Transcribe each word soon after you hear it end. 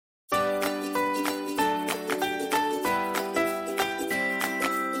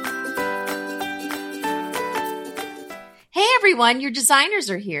everyone. Your designers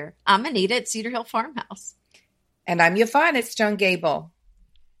are here. I'm Anita at Cedar Hill Farmhouse. And I'm Yvonne at Stone Gable.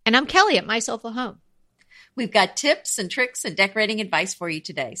 And I'm Kelly at My Soulful Home. We've got tips and tricks and decorating advice for you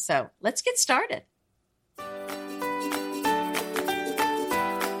today. So let's get started.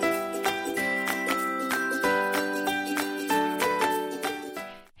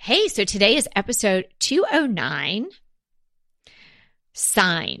 Hey, so today is episode 209.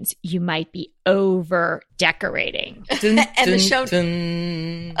 Signs you might be over decorating. And the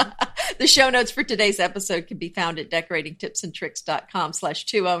show notes for today's episode can be found at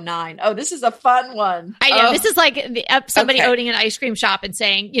decoratingtipsandtricks.com/209. Oh, this is a fun one. I know. This is like somebody owning an ice cream shop and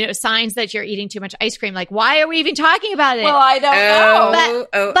saying, signs that you're eating too much ice cream. Like, why are we even talking about it? Well, I don't know.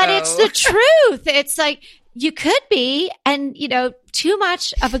 But it's the truth. It's like, you could be, and too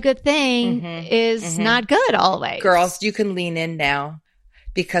much of a good thing is not good always. Girls, you can lean in now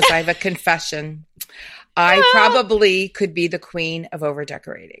because I have a confession. I probably could be the queen of over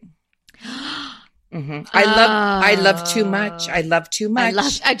decorating. I love too much. I love too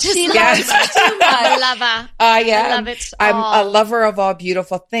much. I just love too much. I love her. I love it. I'm a lover of all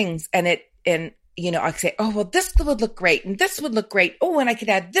beautiful things, and I say, oh, well, this would look great and this would look great. Oh, and I could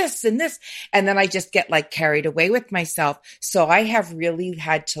add this and this. And then I just get like carried away with myself. So I have really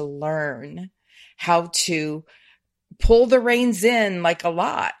had to learn how to pull the reins in like a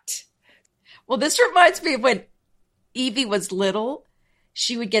lot. Well, this reminds me of when Evie was little.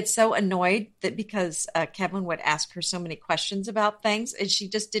 She would get so annoyed that because Kevin would ask her so many questions about things and she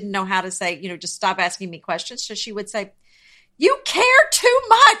just didn't know how to say, just stop asking me questions. So she would say, you care too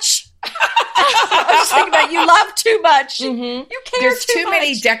much. I was thinking about you love too much. You care There's too much.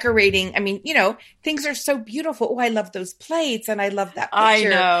 Many decorating. I mean, things are so beautiful. Oh, I love those plates and I love that picture. I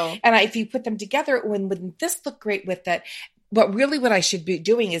know. And if you put them together, wouldn't this look great with that? But really what I should be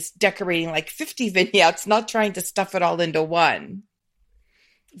doing is decorating like 50 vignettes, not trying to stuff it all into one.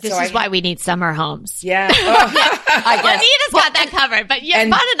 This is why we need summer homes. Yeah. I guess. Anita's got that covered, but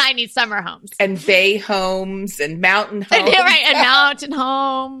Yvonne and I need summer homes. And bay homes and mountain homes. Yeah, right, and mountain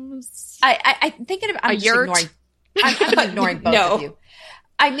homes. I'm thinking about I'm ignoring both of you.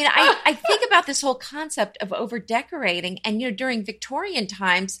 I mean, I think about this whole concept of over decorating, and during Victorian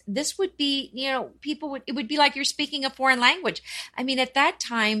times, this would be, it would be like you're speaking a foreign language. I mean, at that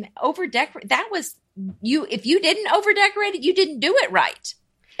time, that was you. If you didn't over decorate it, you didn't do it right.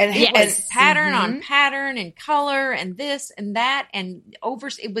 And it was pattern on pattern and color and this and that and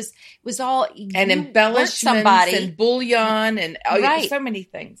it was all and embellishments and bullion and so many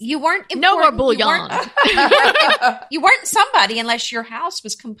things. You weren't important. No more bullion. You weren't somebody unless your house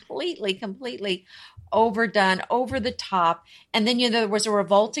was completely overdone, over the top. And then there was a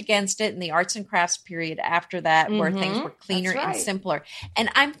revolt against it in the arts and crafts period after that where things were cleaner and simpler. And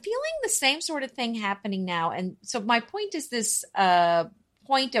I'm feeling the same sort of thing happening now. And so my point is this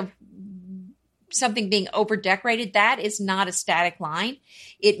point of something being over decorated, that is not a static line.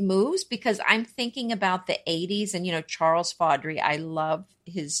 It moves because I'm thinking about the 80s and, Charles Fawdry. I love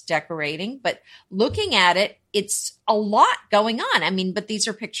his decorating, but looking at it, it's a lot going on. I mean, but these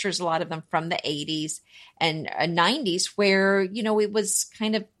are pictures, a lot of them from the 80s and 90s where, it was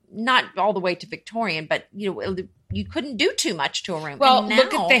kind of not all the way to Victorian, but, you couldn't do too much to a room. Well,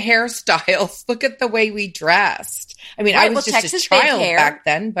 look at the hairstyles. Look at the way we dressed. I mean, I was just Texas a child back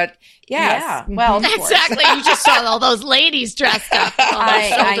then, but yes. Yeah. Well, exactly. You just saw all those ladies dressed up.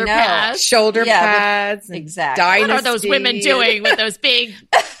 I know. Pads. Shoulder pads. Exactly. Dynasty. What are those women doing with those big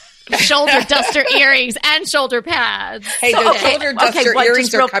shoulder duster earrings and shoulder pads? Hey, those shoulder duster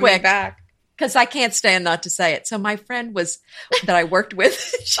earrings are coming back. Because I can't stand not to say it. So my friend that I worked with.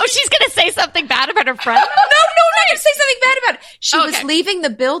 She's going to say something bad about her friend? No, not going to say something bad about it. She was leaving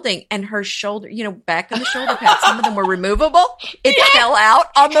the building and her shoulder, back on the shoulder pads, some of them were removable. It fell out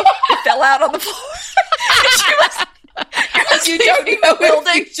on the floor. She was you don't know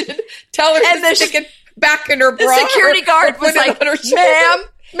building. You should tell her to stick it back in her bra. The security guard was like,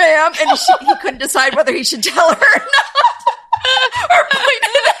 ma'am. And he couldn't decide whether he should tell her or not. Or point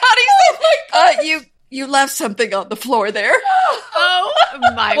it out. He said, you left something on the floor there. Oh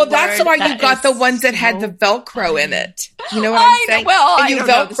my! Well, that's why you got the ones that had the Velcro in it. You know what I'm saying? Well, and you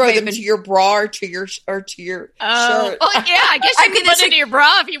Velcro them to your bra or to your shirt. Oh, yeah. I guess you could put it in your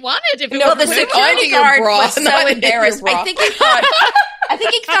bra if you wanted. The security guard was so embarrassed. I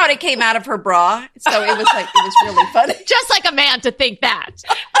think he thought it came out of her bra, so it was really funny. Just like a man to think that. It's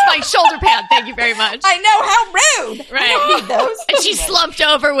my shoulder pad. Thank you very much. I know, how rude. Right. I need those. And she slumped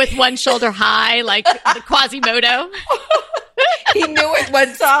over with one shoulder high, like the Quasimodo. He knew it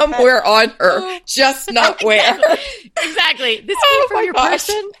went somewhere on her, just not where. Exactly. This came from your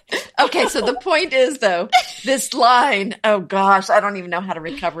person. Okay, so the point is, though, this line, oh gosh, I don't even know how to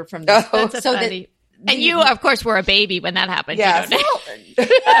recover from this. That's so funny. And you, of course, were a baby when that happened. Yes.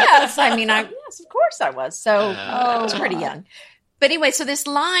 Yes, I mean, yes, of course I was. So I was pretty young. But anyway, so this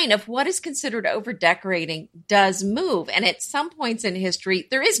line of what is considered over decorating does move. And at some points in history,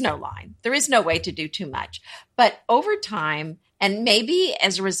 there is no line. There is no way to do too much. But over time, and maybe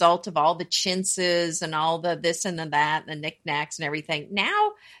as a result of all the chintzes and all the this and the that, and the knickknacks and everything,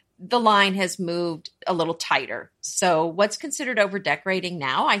 now the line has moved a little tighter. So what's considered over decorating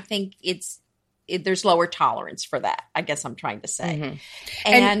now, I think there's lower tolerance for that, I guess I'm trying to say. Mm-hmm.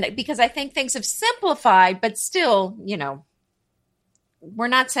 And because I think things have simplified, but still, we're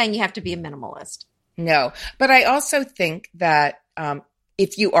not saying you have to be a minimalist. No, but I also think that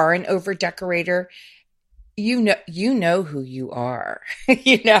if you are an over decorator, you know who you are.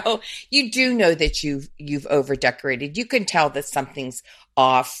 You do know that you've over decorated. You can tell that something's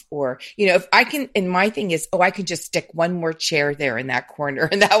off, or if I can. And my thing is, I can just stick one more chair there in that corner,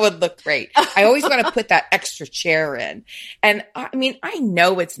 and that would look great. I always want to put that extra chair in, and I mean, I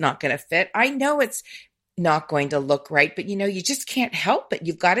know it's not going to fit. I know it's not going to look right, but you just can't help it.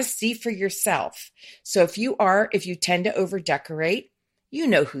 You've got to see for yourself. So if you tend to over decorate, you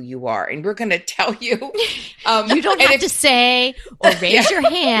know who you are, and we're going to tell you. You don't have to say or raise your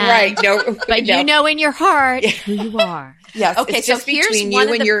hand, right? No, but you know in your heart who you are. Yes. Okay. It's so just between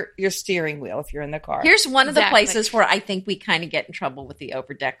you and your steering wheel if you're in the car. Here's one of the places where I think we kind of get in trouble with the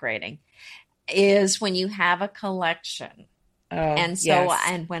over decorating is when you have a collection. And so,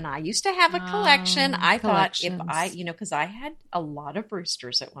 and when I used to have a collection, I thought if because I had a lot of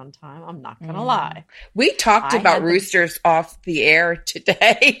roosters at one time, I'm not going to lie. We talked about roosters off the air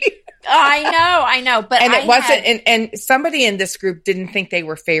today. I know. But and it wasn't, and somebody in this group didn't think they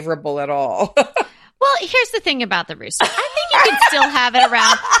were favorable at all. Well, here's the thing about the rooster. I think you can still have it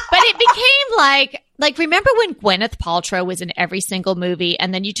around, but it became like remember when Gwyneth Paltrow was in every single movie,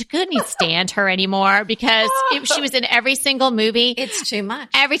 and then you couldn't stand her anymore because she was in every single movie. It's too much.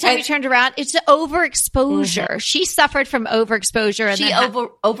 Every time you turned around, it's overexposure. Mm-hmm. She suffered from overexposure, and she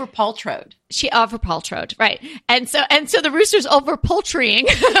over Paltrowed. She over Paltrowed, right? And so the rooster's over poultrying.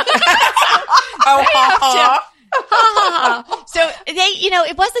 So they,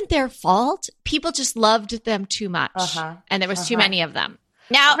 it wasn't their fault. People just loved them too much, and there was too many of them.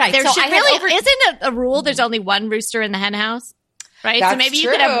 Now, there isn't a rule. There's only one rooster in the hen house, right? That's so maybe true.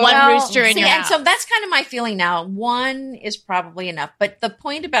 You could have one rooster in your house. And so that's kind of my feeling now. One is probably enough. But the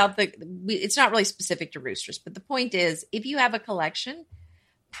point about it's not really specific to roosters, but the point is, if you have a collection,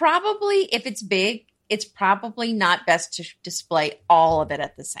 probably if it's big, it's probably not best to display all of it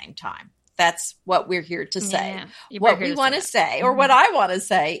at the same time. That's what we're here to say. Yeah, what we want to say, or what I want to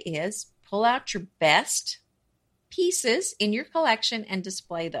say, is pull out your best pieces in your collection and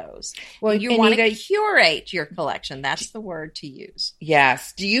display those. Well, you want to curate your collection. That's the word to use.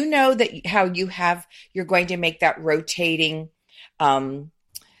 Yes. Do you know that how you're going to make that rotating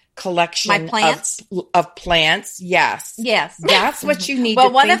collection of plants? Yes. That's what you need to think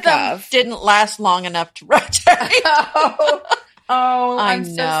of. Well, one of them didn't last long enough to rotate. Oh, I'm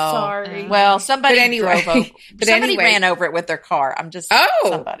so sorry. Well, somebody ran over it with their car. I'm just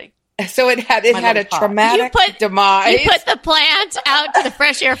somebody. So it had a traumatic demise. You put the plant out to the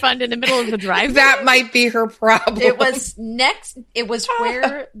fresh air fund in the middle of the driveway. That might be her problem. It was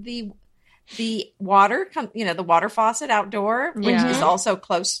where the water the water faucet outdoor, which is also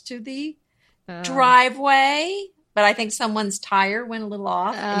close to the driveway. But I think someone's tire went a little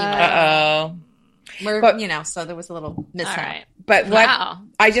off. Anyway. So there was a little mishap. Right. But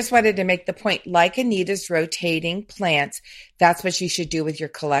I just wanted to make the point, like Anita's rotating plants, that's what you should do with your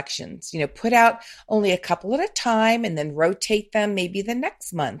collections. Put out only a couple at a time and then rotate them maybe the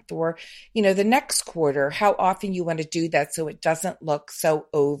next month or, the next quarter, how often you want to do that so it doesn't look so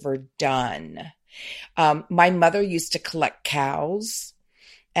overdone. My mother used to collect cows,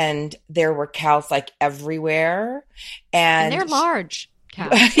 and there were cows like everywhere. And they're large.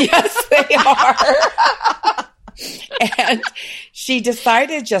 Yes, they are. And she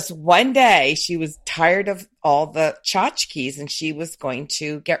decided just one day she was tired of all the tchotchkes and she was going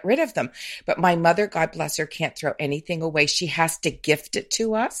to get rid of them. But my mother, God bless her, can't throw anything away. She has to gift it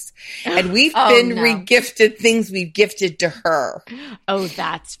to us. And we've been regifted things we've gifted to her. Oh,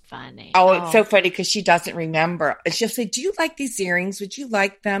 that's funny. Oh, it's so funny because she doesn't remember. And she'll say, do you like these earrings? Would you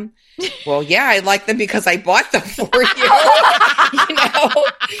like them? Well, yeah, I like them because I bought them for you.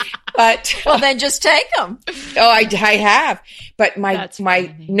 But Well, then just take them. I have. But That's my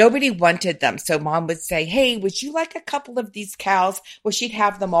funny. nobody wanted them. So mom would say, "Hey, would you like a couple of these cows?" Well, she'd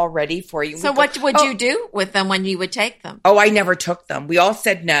have them all ready for you. So We'd go, what would "Oh." you do with them when you would take them? Oh, I never took them. We all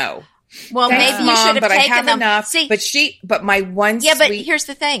said no. Well, Thanks, maybe you Mom, should have but I taken have them. enough. See, But my one yeah, but sweet here's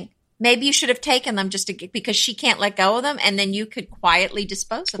the thing. Maybe you should have taken them just to get, because she can't let go of them, and then you could quietly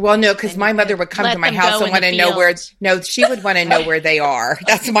dispose of them. Well, no, because Then my you mother could- would come Let to my them house go and in want the to know where. fields. No, she would want to know where they are.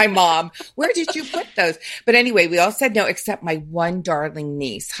 That's my mom. Where did you put those? But anyway, we all said no, except my one darling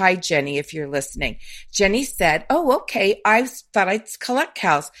niece. Hi, Jenny, if you're listening. Jenny said, "Oh, okay. I thought I'd collect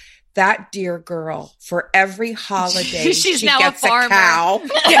cows." That dear girl, for every holiday, She's she now a gets a farmer. cow.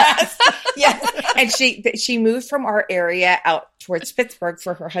 Yes, yes. And she moved from our area out towards Pittsburgh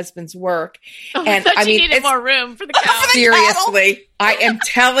for her husband's work. I And thought I she mean, needed it's- more room for the cows. Seriously, I am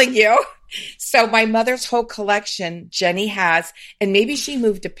telling you. So my mother's whole collection, Jenny has, and maybe she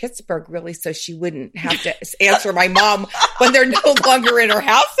moved to Pittsburgh really so she wouldn't have to answer my mom when they're no longer in her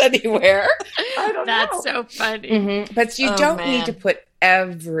house anywhere. I don't know. That's so funny. But you Oh, don't man. need to put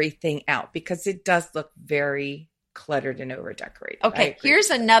everything out because it does look very cluttered and over decorated. Okay, here's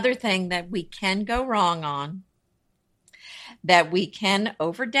another thing that we can go wrong on, that we can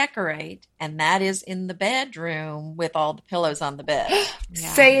over decorate, and that is in the bedroom with all the pillows on the bed.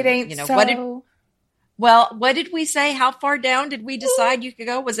 Say it ain't You know, so. what did we say? How far down did we decide you could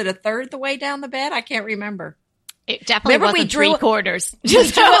go? Was it a third the way down the bed? I can't remember. It definitely Remember we wasn't drew-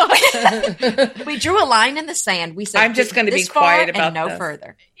 3/4. We drew a line in the sand. We said, I'm just gonna be this far quiet and about no this.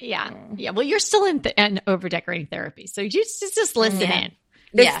 further. Yeah. Well, you're still in over decorating therapy, so you just listen Yeah. in.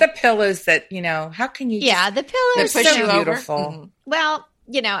 It's Yeah. the pillows that, how can you Yeah, the That pillows. push so you over. beautiful. Mhm. Well,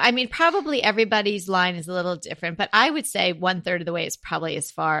 I mean, probably everybody's line is a little different, but I would say 1/3 of the way is probably as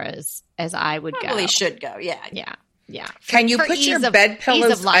far as I would Probably go. should go. Yeah. Yeah. Can you For put your ease of- bed ease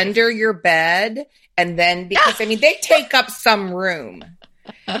pillows of life. under your bed? And then, because I mean, they take up some room.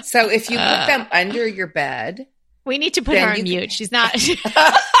 So if you put them under your bed, We need to put Then her on you mute. She's not.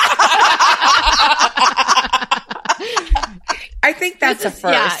 I think that's a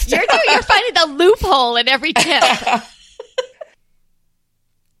first. Yeah, you're finding the loophole in every tip.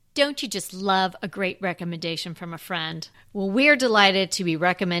 Don't you just love a great recommendation from a friend? Well, we're delighted to be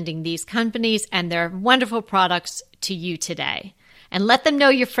recommending these companies and their wonderful products to you today. And let them know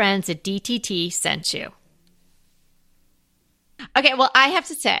your friends at DTT sent you. Okay, well, I have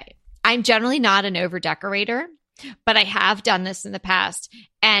to say, I'm generally not an over decorator, but I have done this in the past.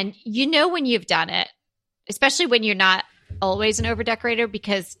 And you know when you've done it, especially when you're not always an over decorator,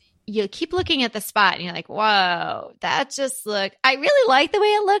 because you keep looking at the spot and you're like, whoa, that just I really like the way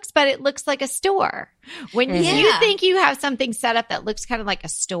it looks, but it looks like a store. When you Yeah. think you have something set up that looks kind of like a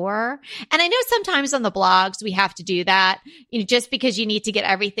store. And I know sometimes on the blogs, we have to do that, just because you need to get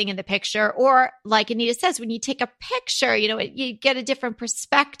everything in the picture. Or like Anita says, when you take a picture, you get a different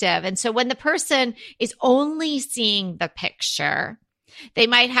perspective. And so when the person is only seeing the picture,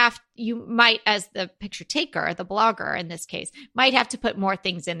 you might, as the picture taker, the blogger in this case, might have to put more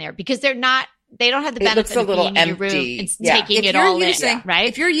things in there because they don't have the It looks benefit a of little being in your room empty. and Yeah. taking it all in, right?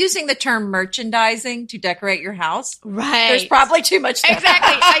 If you're using the term merchandising to decorate your house, Right. there's probably too much stuff.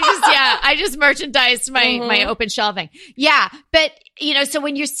 Exactly. I just merchandised my open shelving. Yeah. But, so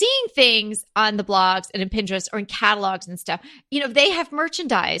when you're seeing things on the blogs and in Pinterest or in catalogs and stuff, they have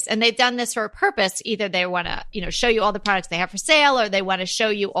merchandise and they've done this for a purpose. Either they want to, show you all the products they have for sale, or they want to show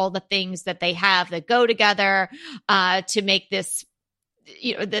you all the things that they have that go together, to make this,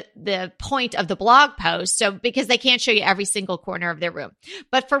 the point of the blog post. So because they can't show you every single corner of their room,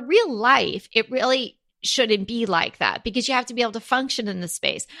 but for real life, it really shouldn't be like that because you have to be able to function in the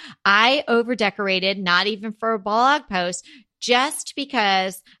space. I over decorated, not even for a blog post, just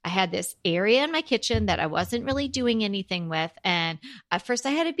because I had this area in my kitchen that I wasn't really doing anything with. And at first I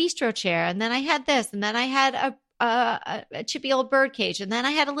had a bistro chair, and then I had this, and then I had a chippy old bird cage, and then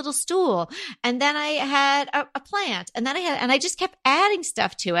I had a little stool, and then I had a plant, and then I just kept adding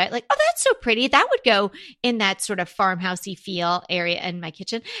stuff to it. Like, oh, that's so pretty. That would go in that sort of farmhousey feel area in my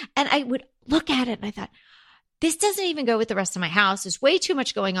kitchen. And I would look at it and I thought, this doesn't even go with the rest of my house. There's way too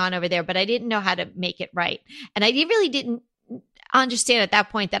much going on over there, but I didn't know how to make it right. And I really didn't understand at that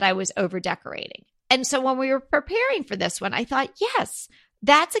point that I was over decorating. And so when we were preparing for this one, I thought, yes,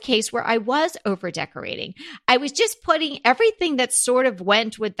 that's a case where I was over decorating. I was just putting everything that sort of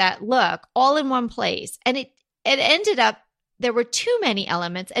went with that look all in one place. And it ended up, there were too many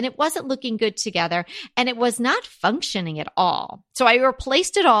elements and it wasn't looking good together and it was not functioning at all. So I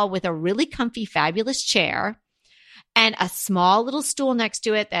replaced it all with a really comfy, fabulous chair and a small little stool next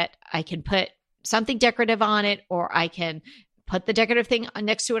to it that I can put something decorative on it, or I can put the decorative thing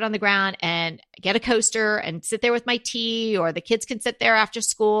next to it on the ground and get a coaster and sit there with my tea, or the kids can sit there after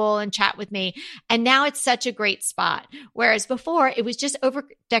school and chat with me. And now it's such a great spot. Whereas before it was just over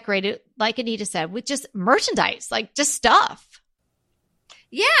decorated, like Anita said, with just merchandise, like just stuff.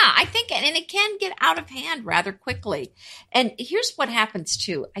 Yeah, I think, and it can get out of hand rather quickly. And here's what happens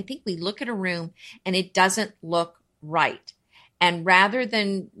too. I think we look at a room and it doesn't look right. And rather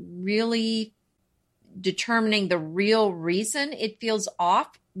than really determining the real reason it feels off,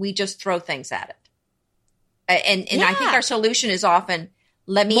 we just throw things at it. And I think our solution is often,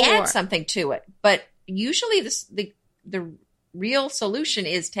 let me add something to it. But usually the real solution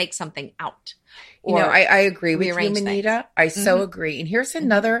is take something out. You know, I agree with you, Anita. I so agree. And here's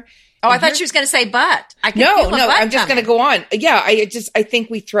another. Oh, I thought she was going to say, but I can no, I'm just going to go on. Yeah. I think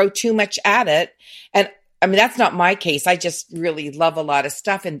we throw too much at it. And I mean, that's not my case. I just really love a lot of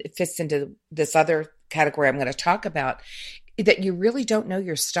stuff, and it fits into this other category I'm going to talk about, that you really don't know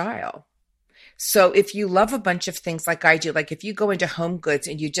your style. So if you love a bunch of things like I do, like if you go into Home Goods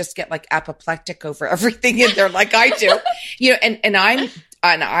and you just get like apoplectic over everything in there like I do, you know, and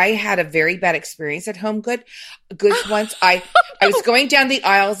I had a very bad experience at Home Goods once. I was going down the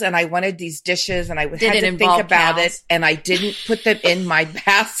aisles and I wanted these dishes and I had to think about it, and I didn't put them in my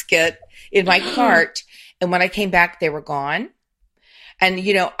basket, in my cart. And when I came back, they were gone. And,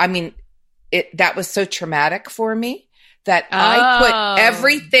 you know, I mean, that was so traumatic for me that I put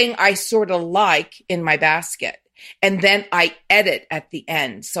everything I sort of like in my basket. And then I edit at the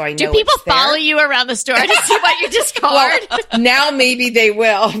end. So I know. Do people follow you around the store to see what you discard? Well, now maybe they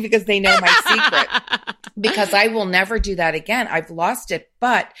will, because they know my secret. Because I will never do that again. I've lost it.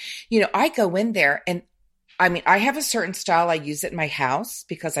 But, you know, I go in there and I mean, I have a certain style. I use it in my house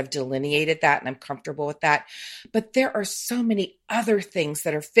because I've delineated that and I'm comfortable with that. But there are so many other things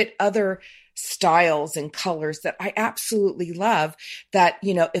that are fit other styles and colors that I absolutely love, that,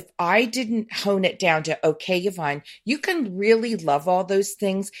 you know, if I didn't hone it down to, okay, Yvonne, you can really love all those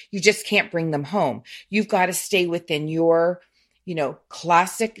things. You just can't bring them home. You've got to stay within your, you know,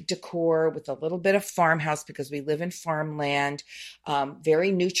 classic decor with a little bit of farmhouse, because we live in farmland,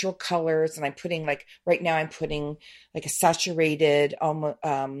 very neutral colors. And I'm putting right now I'm putting like a saturated,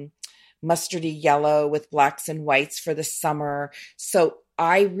 mustardy yellow with blacks and whites for the summer. So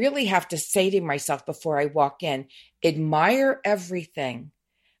I really have to say to myself before I walk in, admire everything,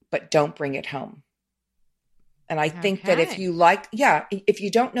 but don't bring it home. And I think that if you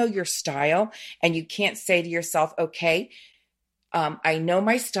don't know your style and you can't say to yourself, okay, I know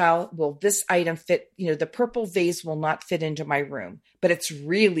my style. Will this item fit? You know, the purple vase will not fit into my room, but it's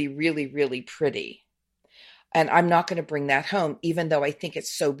really, really, really pretty. And I'm not going to bring that home, even though I think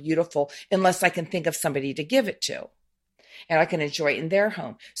it's so beautiful, unless I can think of somebody to give it to. And I can enjoy it in their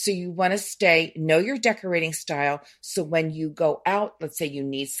home. So you want to know your decorating style. So when you go out, let's say you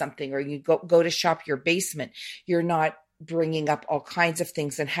need something, or you go to shop your basement, you're not bringing up all kinds of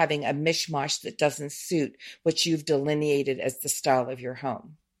things and having a mishmash that doesn't suit what you've delineated as the style of your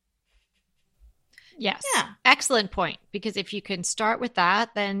home. Yes. Yeah. Excellent point. Because if you can start with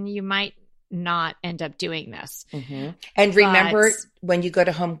that, then you might not end up doing this. Mm-hmm. And remember, when you go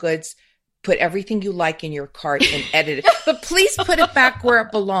to Home Goods, put everything you like in your cart and edit it. But please put it back where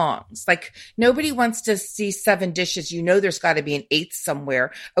it belongs. Like, nobody wants to see 7 dishes. You know, there's got to be an 8th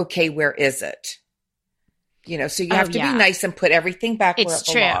somewhere. Okay, where is it? You know, so you have to be nice and put everything back where it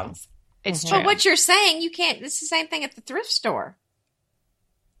belongs. It's true. But what you're saying, you can't, it's the same thing at the thrift store.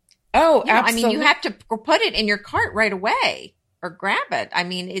 Oh, absolutely. I mean, you have to put it in your cart right away or grab it. I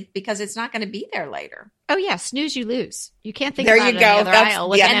mean, because it's not going to be there later. Oh yeah, snooze you lose. You can't think there about you it go. in the other aisle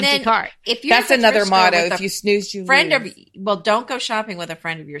with an empty cart. If you're That's another motto. If you snooze, you lose. Don't go shopping with a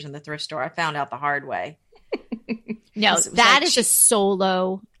friend of yours in the thrift store. I found out the hard way. No, that is a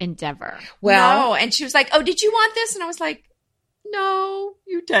solo endeavor. Well, no. And she was like, "Oh, did you want this?" And I was like, "No,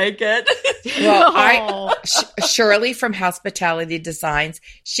 you take it." Well, Shirley from Hospitality Designs,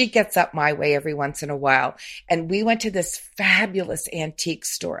 she gets up my way every once in a while. And we went to this fabulous antique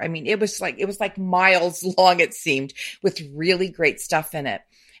store. I mean, it was like miles long, it seemed, with really great stuff in it.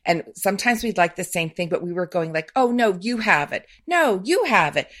 And sometimes we'd like the same thing, but we were going like, oh, no, you have it. No, you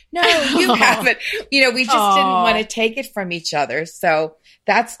have it. No, you have it. You know, we just didn't want to take it from each other. So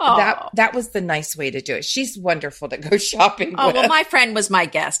that was the nice way to do it. She's wonderful to go shopping with. Well, my friend was my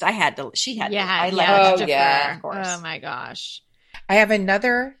guest. I had to. Of course. Oh my gosh. I have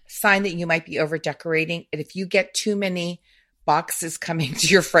another sign that you might be over decorating. And if you get too many boxes coming to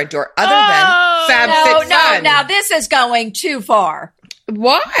your front door, other than FabFitFun. No, now this is going too far.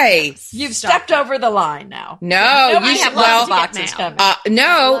 Why? You've stepped over the line now. No, Nobody you should. have lots Well, of boxes coming.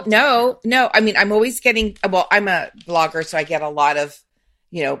 no. I mean, I'm always getting. Well, I'm a blogger, so I get a lot of,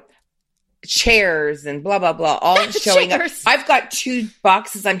 chairs and blah blah blah, all showing up. I've got 2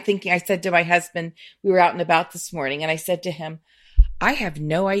 boxes. I'm thinking. I said to my husband, we were out and about this morning, and I said to him, I have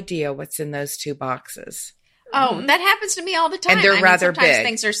no idea what's in those 2 boxes. Oh, that happens to me all the time. And they're rather sometimes big.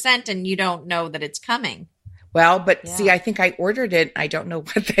 Things are sent and you don't know that it's coming. Well, but see, I think I ordered it. I don't know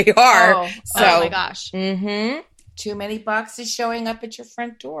what they are. Oh my gosh. Too many boxes showing up at your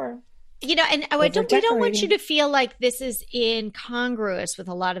front door. And we don't want you to feel like this is incongruous with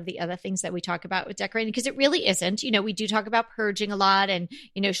a lot of the other things that we talk about with decorating, because it really isn't. We do talk about purging a lot and,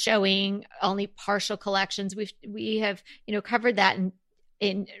 showing only partial collections. We have, covered that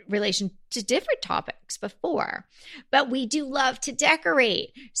in relation to different topics before, but we do love to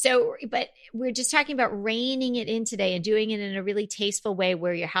decorate. But we're just talking about reining it in today and doing it in a really tasteful way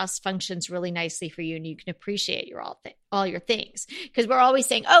where your house functions really nicely for you and you can appreciate all your things. Because we're always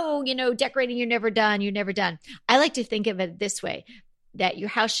saying, decorating, you're never done. I like to think of it this way, that your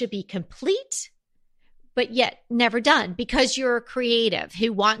house should be complete, but yet never done, because you're a creative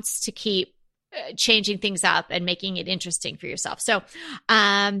who wants to keep changing things up and making it interesting for yourself. So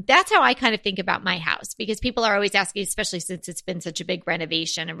that's how I kind of think about my house, because people are always asking, especially since it's been such a big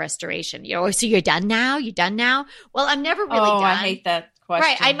renovation and restoration. So you're done now? You're done now? Well, I'm never really done. I hate that question.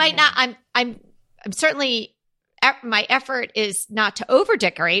 Right. I might not. I'm certainly, my effort is not to over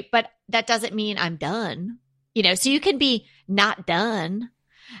decorate, but that doesn't mean I'm done. So you can be not done,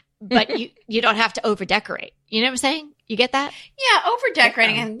 but you don't have to over decorate. You know what I'm saying? You get that? Yeah, over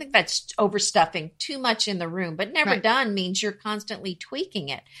decorating. I think that's overstuffing too much in the room, but never done means you're constantly tweaking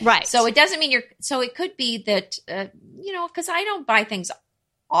it. Right. So it doesn't mean so it could be that, because I don't buy things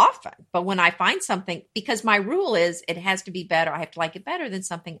often, but when I find something, because my rule is it has to be better. I have to like it better than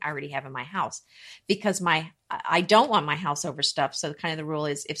something I already have in my house, because I don't want my house overstuffed. So kind of the rule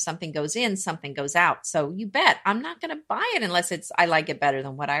is if something goes in, something goes out. So you bet I'm not going to buy it unless I like it better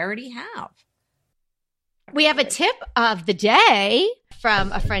than what I already have. We have a tip of the day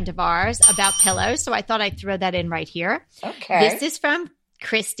from a friend of ours about pillows, so I thought I'd throw that in right here. Okay. This is from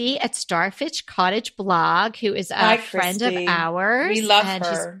Christy at Starfish Cottage Blog, who is a friend of ours. We love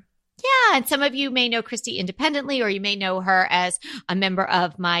her. Yeah, and some of you may know Christy independently, or you may know her as a member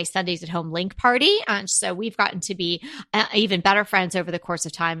of my Sundays at Home link party. And so we've gotten to be even better friends over the course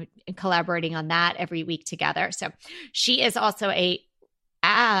of time, and collaborating on that every week together. So she is also I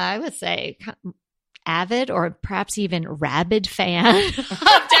would say, avid or perhaps even rabid fan of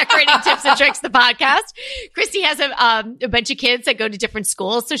Decorating Tips and Tricks, the podcast. Christy has a bunch of kids that go to different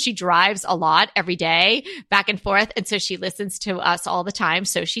schools, so she drives a lot every day back and forth, and so she listens to us all the time,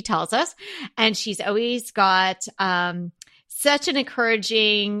 so she tells us, and she's always got such an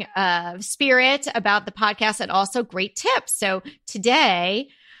encouraging spirit about the podcast, and also great tips. So today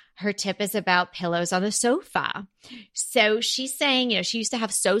her tip is about pillows on the sofa. So she's saying, she used to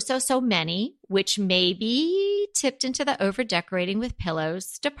have so many, which may be tipped into the over decorating with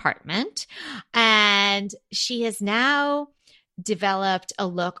pillows department. And she has now developed a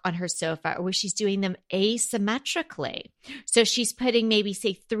look on her sofa where she's doing them asymmetrically. So she's putting maybe,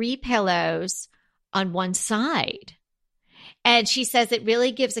 say, 3 pillows on one side. And she says it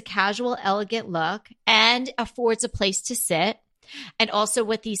really gives a casual, elegant look and affords a place to sit. And also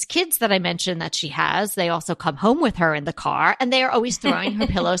with these kids that I mentioned that she has, they also come home with her in the car, and they are always throwing her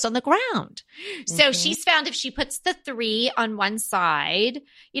pillows on the ground. So she's found if she puts the 3 on one side,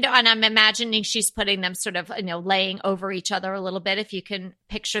 and I'm imagining she's putting them sort of, laying over each other a little bit, if you can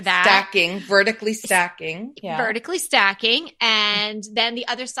picture that. Vertically stacking. Yeah. Vertically stacking. And then the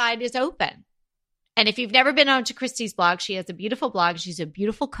other side is open. And if you've never been onto Christy's blog, she has a beautiful blog. She's a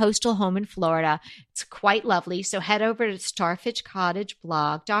beautiful coastal home in Florida. It's quite lovely. So head over to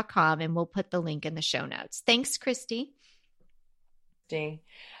starfishcottageblog.com and we'll put the link in the show notes. Thanks, Christy.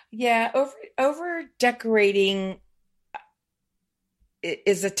 Yeah, over decorating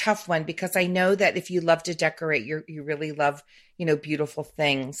is a tough one, because I know that if you love to decorate, you really love, beautiful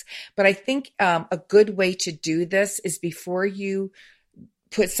things. But I think a good way to do this is before you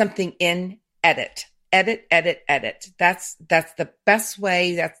put something in, edit. That's the best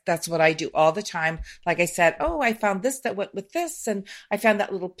way. That's what I do all the time. Like I said, I found this that went with this, and I found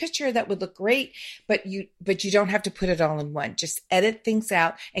that little picture that would look great. But you don't have to put it all in one. Just edit things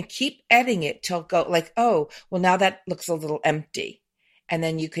out and keep editing it till go like, now that looks a little empty. And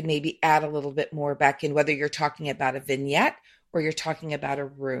then you could maybe add a little bit more back in, whether you're talking about a vignette or you're talking about a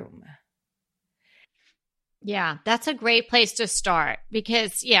room. Yeah, that's a great place to start,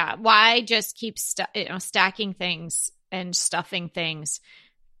 because why just keep stacking things and stuffing things,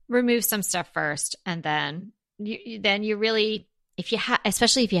 remove some stuff first, and then you really,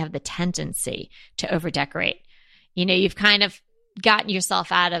 especially if you have the tendency to over decorate, you've kind of gotten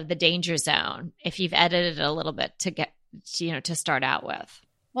yourself out of the danger zone if you've edited it a little bit to get to start out with.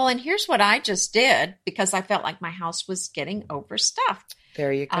 Well, and here's what I just did because I felt like my house was getting overstuffed.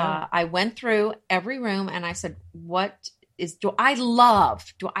 There you go. I went through every room and I said, do I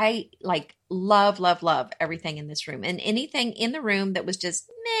love everything in this room, and anything in the room that was just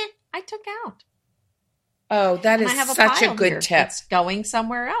meh, I took out. Oh, that is such a good tip. It's going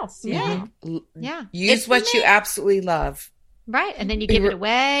somewhere else. Yeah. Yeah. Use what you absolutely love. Right. And then you give it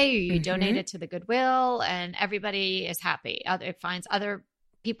away, or you donate it to the Goodwill, and everybody is happy. Other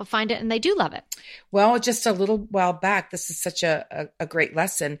people find it and they do love it. Well, just a little while back, this is such a great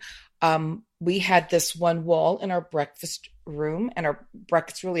lesson. We had this one wall in our breakfast room, and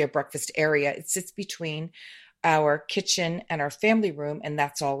it's really a breakfast area. It sits between our kitchen and our family room, and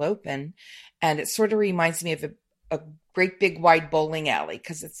that's all open. And it sort of reminds me of a great big wide bowling alley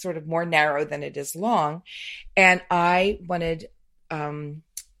because it's sort of more narrow than it is long. And I wanted a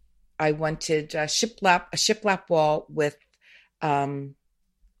shiplap wall with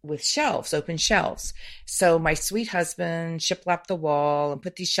shelves, open shelves. So my sweet husband shiplapped the wall and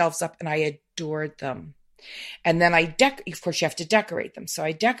put these shelves up, and I adored them. And then of course you have to decorate them. So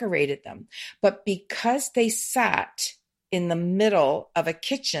I decorated them, but because they sat in the middle of a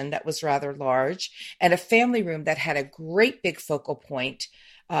kitchen that was rather large and a family room that had a great big focal point,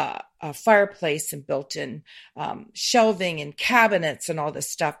 a fireplace and built-in shelving and cabinets and all this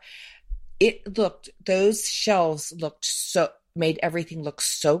stuff, those shelves made everything look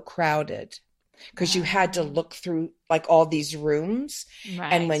so crowded because you had to look through like all these rooms.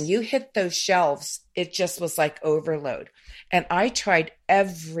 Right. And when you hit those shelves, it just was like overload. And I tried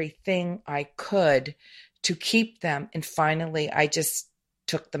everything I could to keep them. And finally, I just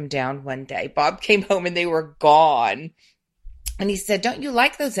took them down one day. Bob came home and they were gone. And he said, "Don't you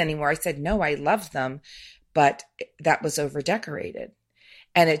like those anymore?" I said, "No, I love them." But that was over decorated.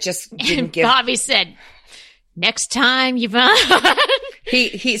 And it just didn't give. Bobby said, "Next time, Yvonne."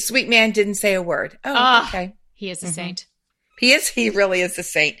 He sweet man didn't say a word. Oh, okay. He is a saint. He really is a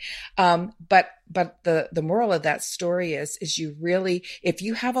saint. But the moral of that story is you really, if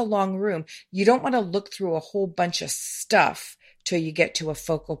you have a long room, you don't want to look through a whole bunch of stuff till you get to a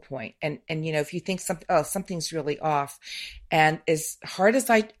focal point. And if you think something's really off, and as hard as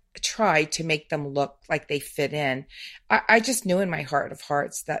I try to make them look like they fit in, I just knew in my heart of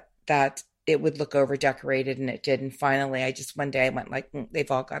hearts that it would look over decorated, and it did. And finally, one day I went like,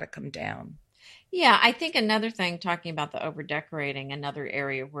 they've all got to come down. Yeah, I think another thing, talking about the over decorating, another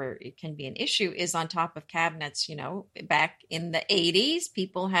area where it can be an issue is on top of cabinets. Back in the 80s,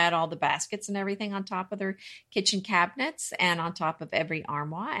 people had all the baskets and everything on top of their kitchen cabinets and on top of every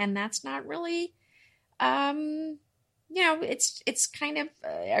armoire. And that's not really, it's kind of,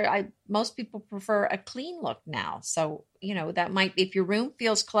 most people prefer a clean look now. So, that might, if your room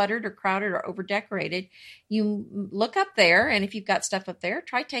feels cluttered or crowded or over decorated, you look up there. And if you've got stuff up there,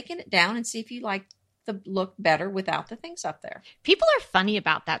 try taking it down and see if you like the look better without the things up there. People are funny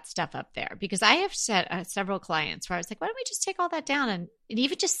about that stuff up there because I have said several clients where I was like, why don't we just take all that down and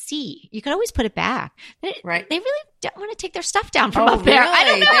even just see? You could always put it back. Right. They really don't want to take their stuff down from up there. I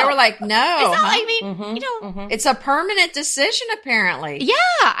don't know. They were like, no. It's not, it's a permanent decision apparently. Yeah,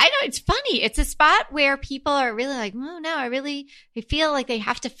 I know. It's funny. It's a spot where people are really like, oh no, I feel like they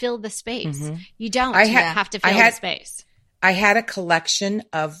have to fill the space. Mm-hmm. You don't have to fill the space. I had a collection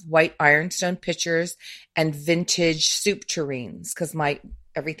of white ironstone pitchers and vintage soup tureens because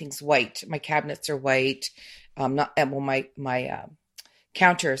everything's white. My cabinets are white. My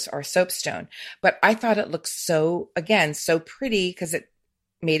counters are soapstone. But I thought it looked so pretty because it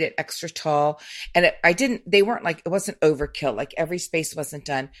made it extra tall. And it wasn't overkill. Like every space wasn't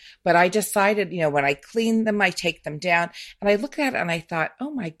done. But I decided, when I clean them, I take them down. And I looked at it and I thought,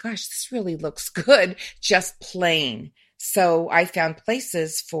 oh my gosh, this really looks good. Just plain. So I found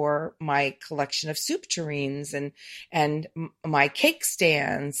places for my collection of soup tureens and my cake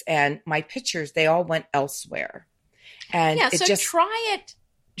stands and my pitchers. They all went elsewhere. And try it.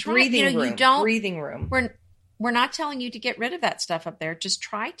 Breathing room. We're not telling you to get rid of that stuff up there. Just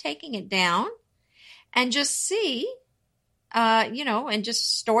try taking it down and just see, and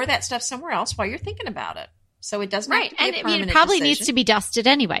just store that stuff somewhere else while you're thinking about it. So it doesn't have to be a permanent it probably decision. Needs to be dusted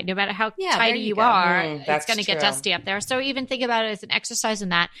anyway, no matter how tidy you are. It's going to get dusty up there. So even think about it as an exercise in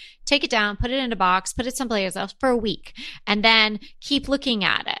that. Take it down, put it in a box, put it someplace else for a week, and then keep looking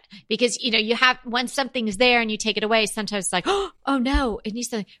at it. because, you have, when something's there and you take it away, sometimes it's like, oh no, it needs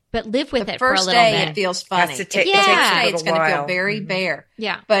something, but live with it for a little bit. First day, it feels funny. Has to take- it takes a First day, little it's going to feel while. very bare.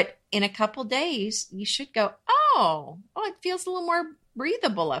 Yeah. But in a couple days, you should go, oh, it feels a little more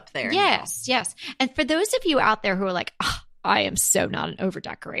breathable up there. Yes, yes. And for those of you out there who are like, oh, I am so not an over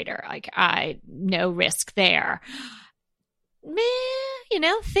decorator, like no risk there.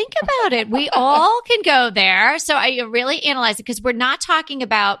 Think about it. We all can go there. So I really analyze it, because we're not talking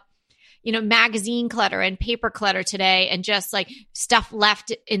about, magazine clutter and paper clutter today and just like stuff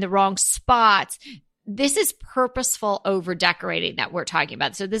left in the wrong spots. This is purposeful over decorating that we're talking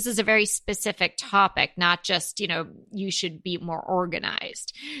about. So this is a very specific topic, not just, you should be more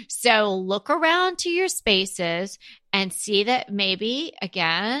organized. So look around to your spaces and see that maybe,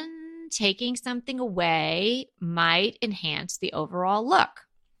 again, taking something away might enhance the overall look.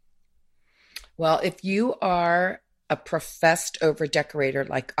 Well, if you are a professed over decorator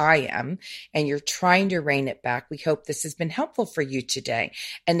like I am, and you're trying to rein it back, we hope this has been helpful for you today.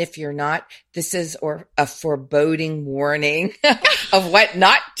 And if you're not, this is a foreboding warning of what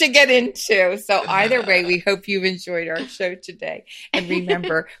not to get into. So either way, we hope you've enjoyed our show today. And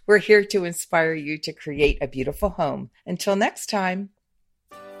remember, we're here to inspire you to create a beautiful home. Until next time.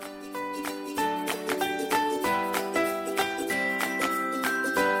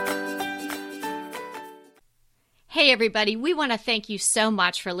 Hey, everybody, we want to thank you so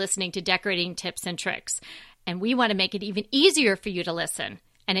much for listening to Decorating Tips and Tricks. And we want to make it even easier for you to listen.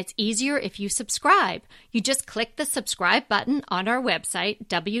 And it's easier if you subscribe. You just click the subscribe button on our website,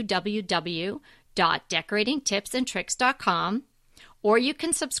 www.decoratingtipsandtricks.com, or you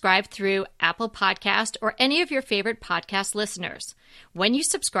can subscribe through Apple Podcast or any of your favorite podcast listeners. When you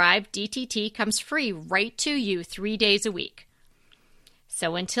subscribe, DTT comes free right to you 3 days a week.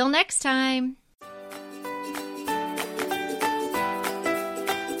 So until next time.